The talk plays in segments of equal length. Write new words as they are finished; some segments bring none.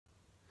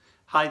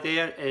Hi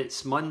there,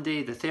 it's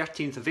Monday the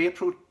 13th of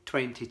April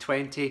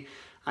 2020,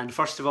 and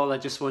first of all I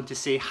just want to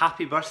say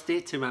happy birthday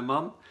to my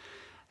mum,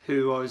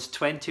 who was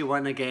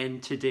 21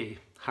 again today.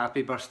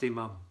 Happy birthday,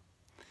 Mum.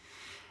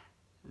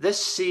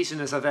 This season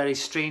is a very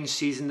strange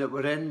season that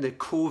we're in, the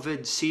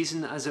COVID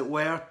season as it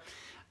were,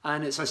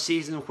 and it's a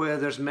season where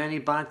there's many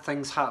bad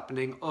things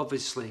happening,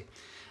 obviously.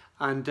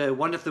 And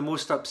one of the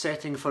most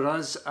upsetting for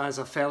us as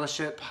a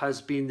fellowship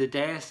has been the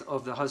death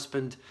of the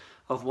husband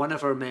of one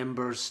of our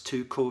members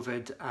to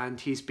COVID, and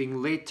he's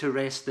being laid to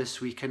rest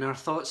this week, and our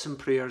thoughts and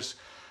prayers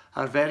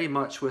are very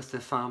much with the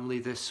family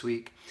this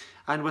week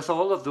and with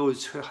all of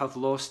those who have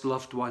lost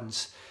loved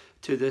ones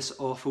to this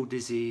awful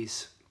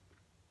disease.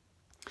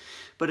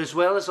 But as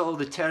well as all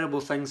the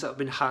terrible things that have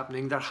been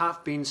happening, there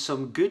have been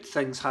some good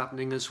things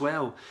happening as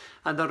well,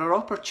 and there are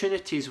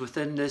opportunities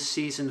within this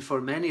season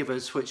for many of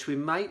us which we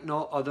might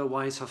not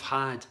otherwise have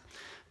had.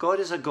 God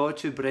is a God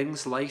who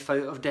brings life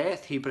out of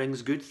death. He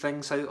brings good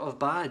things out of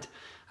bad,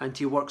 and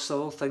he works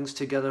all things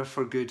together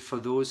for good for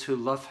those who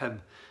love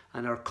him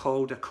and are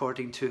called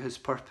according to his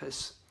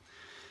purpose.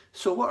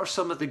 So what are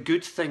some of the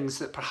good things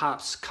that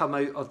perhaps come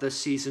out of this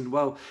season?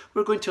 Well,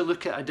 we're going to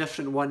look at a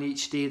different one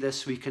each day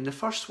this week, and the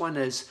first one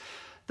is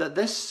that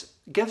this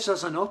gives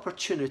us an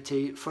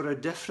opportunity for a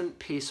different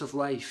pace of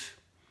life.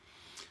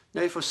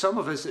 Now, for some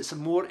of us, it's a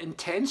more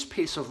intense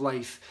pace of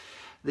life.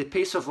 The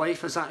pace of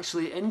life has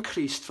actually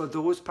increased for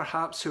those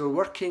perhaps who are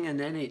working in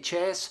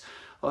NHS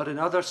or in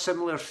other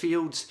similar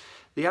fields.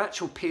 The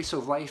actual pace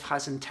of life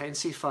has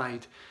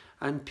intensified,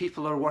 and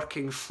people are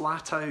working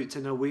flat out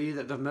in a way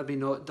that they've maybe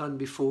not done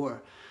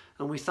before.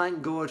 And we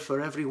thank God for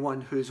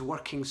everyone who is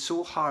working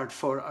so hard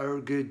for our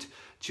good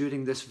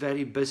during this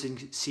very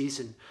busy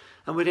season.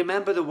 And we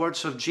remember the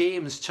words of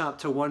James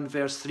chapter 1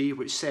 verse 3,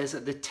 which says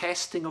that the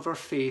testing of our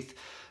faith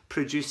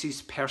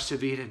produces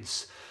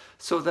perseverance.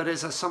 So there is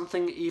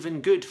something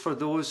even good for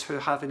those who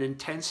have an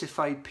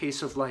intensified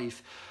pace of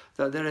life,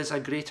 that there is a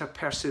greater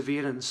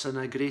perseverance and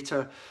a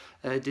greater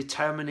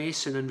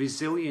determination and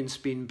resilience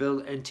being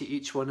built into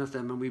each one of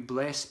them, and we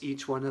bless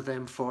each one of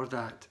them for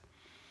that.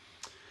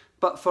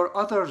 But for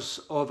others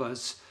of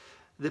us,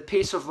 the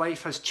pace of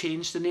life has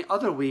changed in the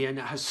other way, and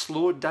it has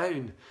slowed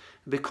down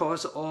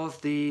because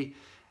of the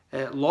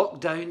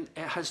lockdown.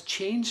 It has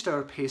changed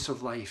our pace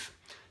of life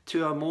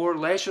to a more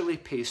leisurely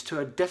pace, to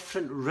a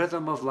different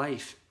rhythm of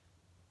life.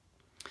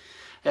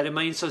 It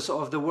reminds us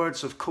of the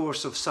words, of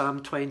course, of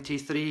Psalm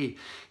 23.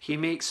 He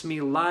makes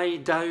me lie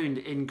down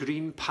in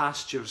green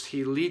pastures.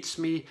 He leads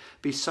me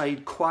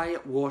beside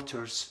quiet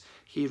waters.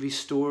 He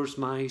restores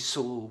my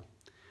soul.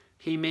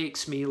 He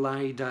makes me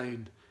lie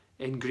down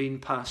in green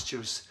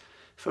pastures.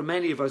 For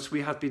many of us,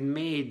 we have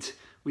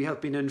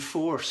been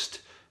enforced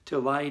to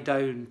lie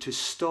down, to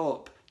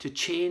stop, to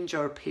change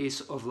our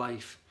pace of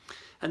life.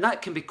 And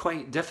that can be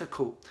quite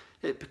difficult.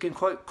 It can be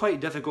quite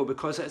difficult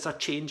because it's a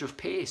change of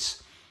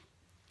pace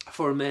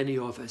for many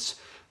of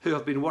us who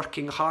have been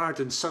working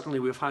hard, and suddenly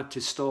we've had to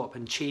stop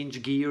and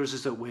change gears,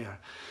 as it were.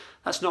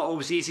 That's not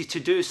always easy to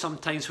do.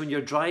 Sometimes when you're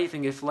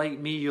driving, if like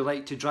me you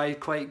like to drive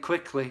quite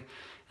quickly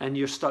and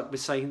you're stuck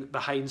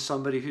behind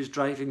somebody who's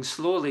driving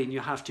slowly, and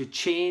you have to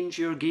change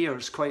your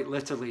gears quite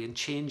literally and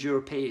change your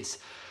pace,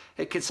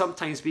 it can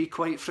sometimes be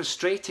quite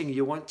frustrating.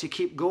 You want to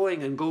keep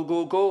going and go,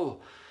 go,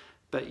 go,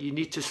 but you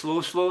need to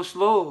slow, slow,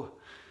 slow,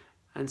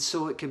 and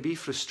so it can be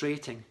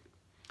frustrating.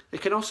 It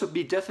can also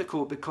be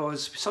difficult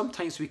because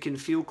sometimes we can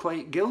feel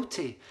quite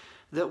guilty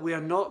that we are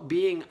not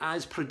being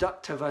as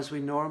productive as we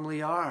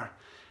normally are.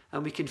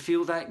 And we can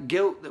feel that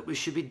guilt that we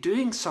should be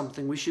doing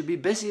something. We should be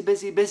busy,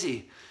 busy,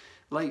 busy,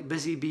 like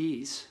busy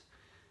bees.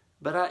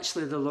 But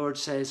actually the Lord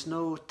says,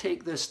 no,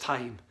 take this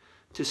time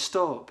to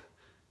stop,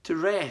 to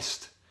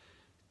rest,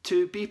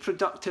 to be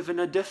productive in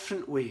a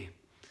different way,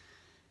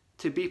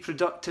 to be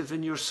productive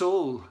in your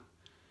soul,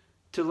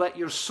 to let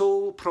your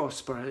soul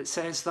prosper. It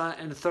says that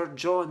in 3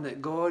 John that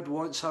God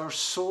wants our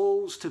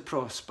souls to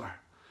prosper.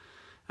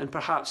 And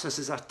perhaps this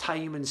is a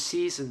time and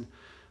season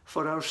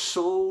for our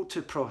soul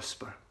to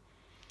prosper.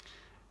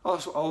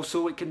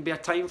 Also, it can be a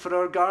time for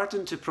our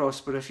garden to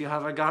prosper if you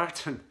have a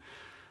garden,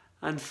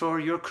 and for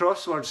your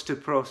crosswords to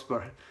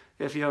prosper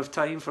if you have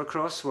time for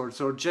crosswords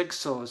or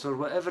jigsaws or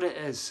whatever it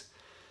is.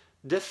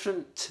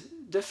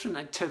 Different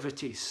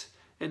activities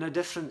in a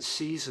different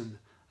season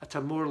at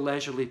a more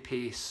leisurely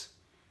pace.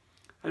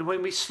 And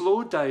when we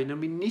slow down, and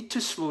we need to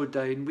slow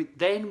down,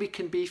 then we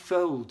can be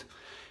filled.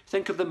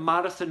 Think of the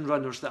marathon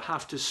runners that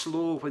have to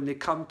slow when they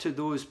come to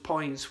those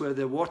points where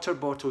the water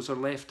bottles are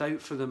left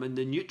out for them and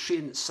the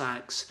nutrient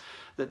sacks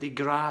that they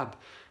grab.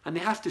 And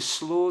they have to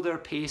slow their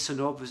pace in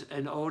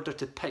order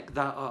to pick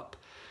that up.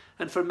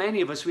 And for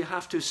many of us, we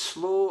have to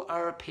slow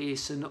our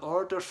pace in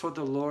order for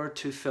the Lord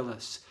to fill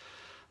us.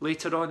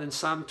 Later on in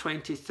Psalm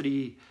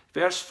 23,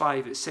 verse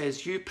 5, it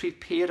says, you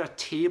prepare a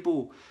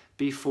table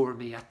before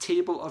me, a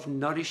table of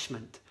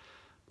nourishment.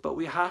 But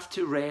we have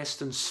to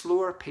rest and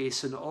slow our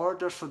pace in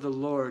order for the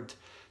Lord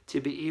to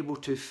be able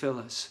to fill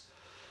us.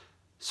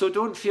 So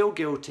don't feel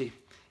guilty.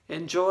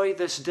 Enjoy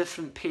this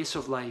different pace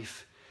of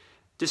life.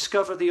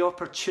 Discover the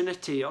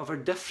opportunity of a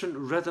different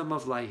rhythm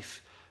of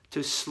life.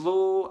 to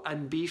slow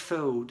and be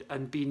filled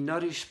and be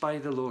nourished by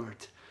the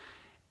Lord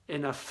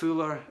in a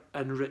fuller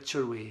and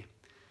richer way.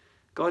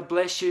 God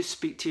bless you.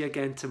 Speak to you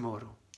again tomorrow.